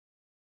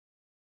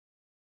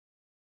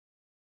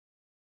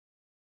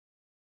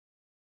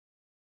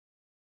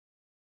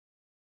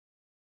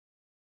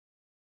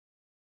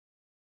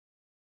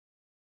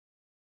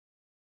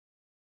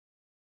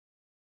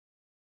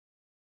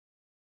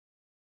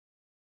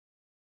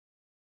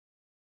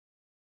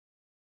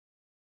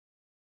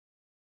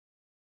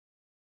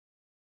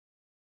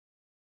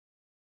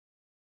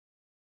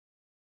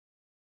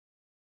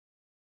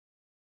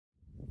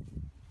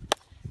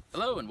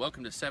Hello and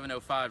welcome to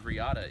 705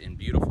 Riata in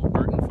beautiful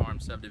Burton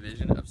Farm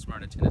subdivision of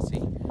Smyrna,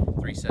 Tennessee,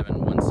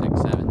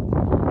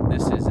 37167.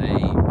 This is a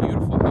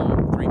beautiful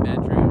home, 3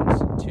 bedrooms,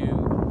 2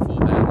 full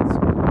baths.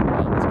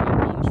 It's got a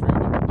bonus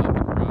room up above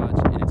the garage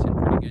and it's in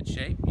pretty good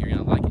shape. You're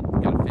going to like it.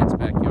 Got a fenced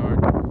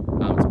backyard.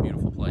 It's a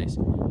beautiful place.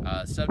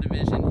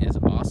 Subdivision is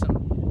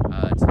awesome.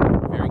 It's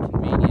very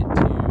convenient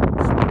to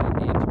Smyrna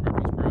and to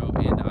Murfreesboro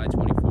and to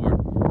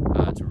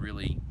I-24. It's a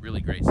really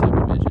great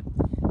subdivision.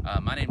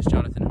 My name is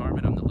Jonathan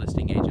Harmon. I'm the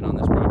listing agent on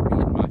this property,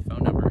 and my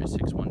phone number is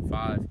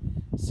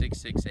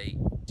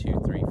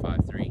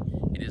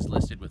 615-668-2353. It is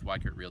listed with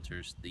Weichert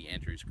Realtors, the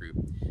Andrews Group.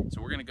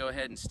 So we're going to go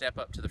ahead and step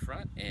up to the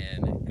front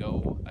and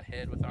go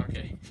ahead with our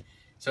case.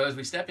 So as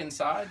we step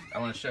inside, I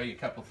want to show you a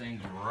couple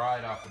things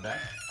right off the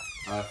bat.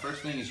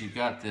 First thing is you've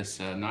got this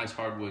nice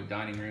hardwood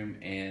dining room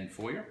and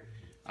foyer.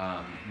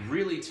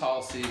 Really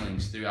tall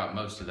ceilings throughout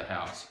most of the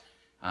house.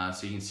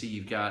 So you can see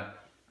you've got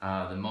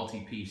the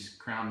multi-piece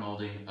crown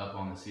molding up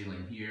on the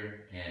ceiling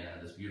here,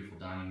 and this beautiful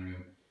dining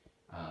room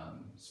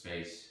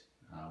space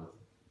with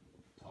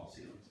tall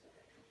ceilings.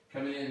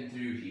 Coming in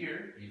through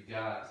here, you've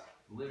got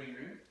the living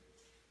room.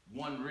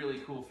 One really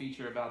cool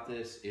feature about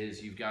this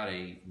is you've got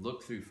a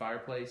look-through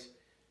fireplace,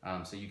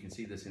 so you can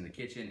see this in the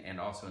kitchen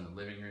and also in the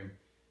living room,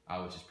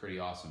 which is pretty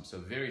awesome. So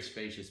very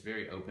spacious,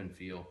 very open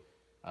feel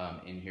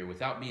in here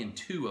without being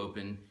too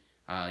open.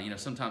 You know,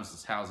 sometimes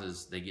these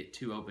houses, they get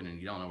too open and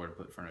you don't know where to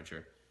put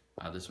furniture.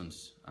 This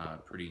one's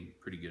pretty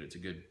good. It's a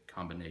good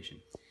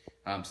combination.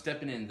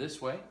 Stepping in this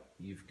way,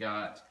 you've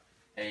got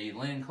a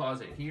linen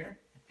closet here,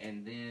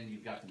 and then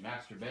you've got the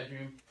master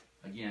bedroom.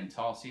 Again,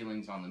 tall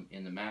ceilings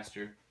in the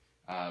master.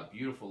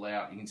 Beautiful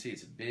layout. You can see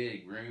it's a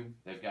big room.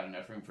 They've got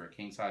enough room for a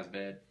king-size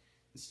bed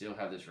and still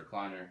have this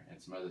recliner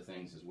and some other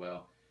things as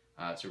well.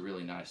 It's a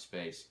really nice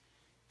space.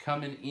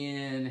 Coming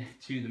in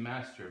to the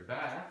master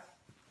bath,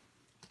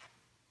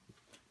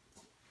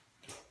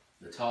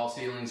 the tall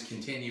ceilings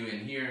continue in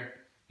here.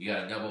 You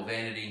got a double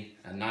vanity,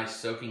 a nice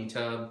soaking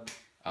tub,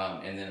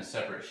 and then a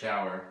separate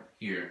shower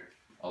here,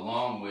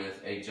 along with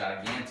a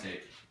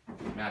gigantic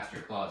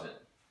master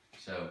closet.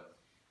 So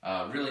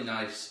really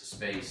nice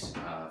space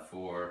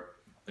for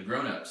the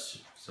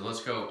grown-ups. So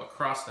let's go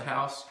across the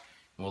house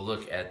and we'll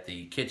look at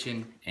the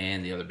kitchen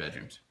and the other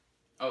bedrooms.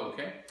 Oh,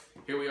 okay.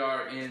 Here we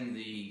are in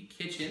the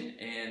kitchen,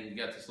 and you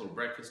got this little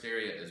breakfast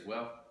area as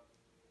well.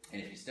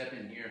 And if you step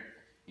in here,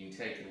 you can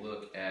take a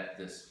look at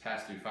this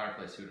pass-through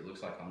fireplace, see what it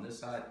looks like on this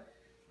side.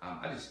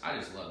 I just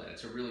love that.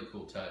 It's a really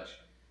cool touch.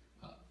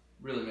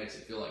 Really makes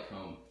it feel like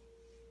home.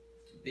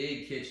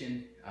 Big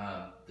kitchen.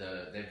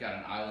 They've got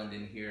an island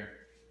in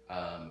here,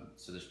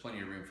 so there's plenty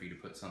of room for you to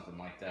put something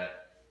like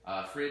that.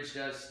 Fridge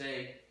does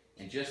stay,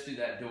 and just through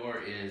that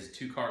door is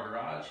 2-car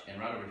garage, and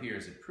right over here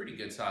is a pretty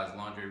good sized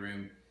laundry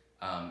room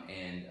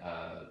and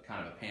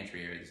kind of a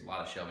pantry area. There's a lot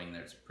of shelving in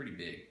there. It's pretty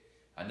big.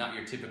 Not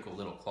your typical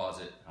little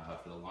closet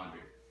for the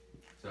laundry.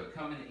 So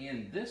coming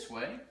in this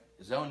way,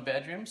 zone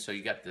bedroom. So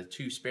you got the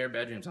 2 spare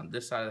bedrooms on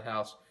this side of the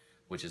house,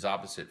 which is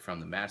opposite from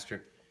the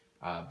master.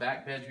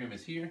 Back bedroom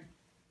is here.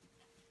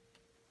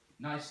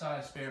 Nice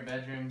size spare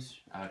bedrooms.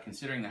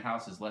 Considering the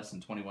house is less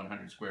than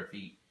 2,100 square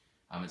feet,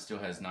 it still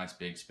has nice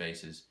big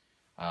spaces.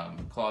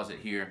 Closet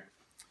here.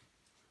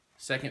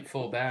 Second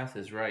full bath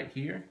is right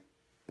here.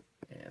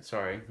 And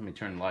sorry, let me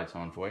turn the lights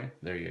on for you.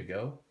 There you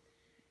go.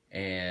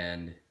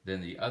 And then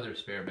the other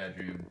spare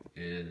bedroom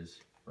is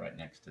right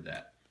next to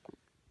that.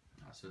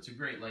 So it's a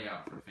great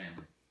layout for a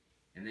family.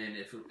 And then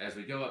as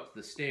we go up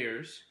the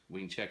stairs, we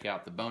can check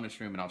out the bonus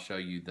room, and I'll show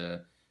you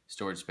the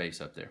storage space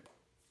up there.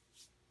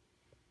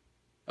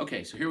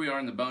 Okay, so here we are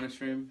in the bonus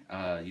room.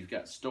 You've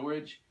got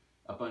storage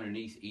up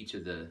underneath each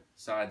of the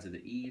sides of the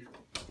eave.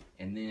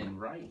 And then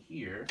right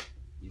here,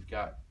 you've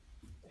got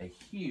a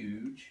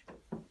huge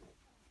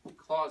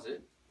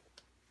closet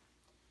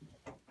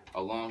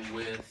along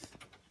with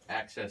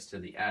access to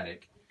the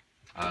attic,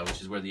 which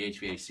is where the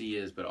HVAC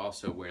is, but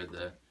also where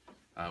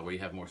you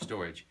have more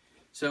storage.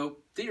 So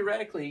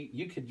theoretically,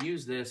 you could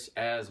use this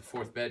as a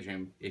 4th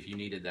bedroom if you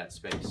needed that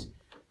space.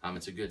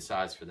 It's a good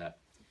size for that.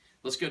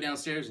 Let's go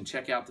downstairs and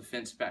check out the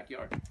fenced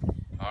backyard.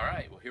 All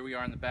right, well here we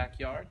are in the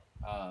backyard.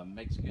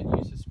 Makes good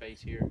use of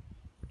space here.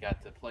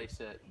 Got the play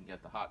set and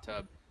got the hot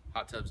tub.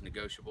 Hot tub's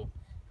negotiable.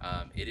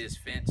 It is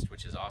fenced,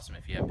 which is awesome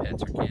if you have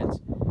pets or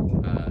kids.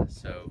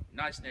 So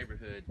nice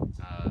neighborhood,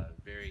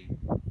 very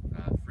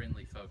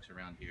friendly folks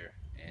around here,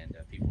 and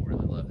people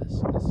really love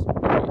this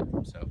area.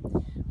 So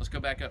let's go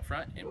back up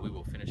front and we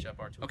will finish up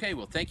our tour. Okay,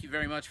 well thank you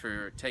very much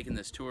for taking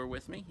this tour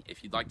with me.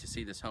 If you'd like to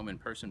see this home in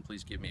person,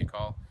 please give me a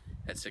call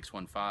at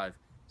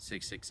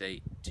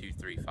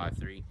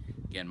 615-668-2353.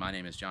 Again, my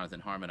name is Jonathan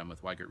Harmon. I'm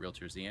with Weichert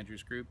Realtors, the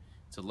Andrews Group.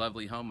 It's a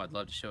lovely home. I'd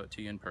love to show it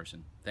to you in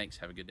person. Thanks.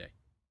 Have a good day.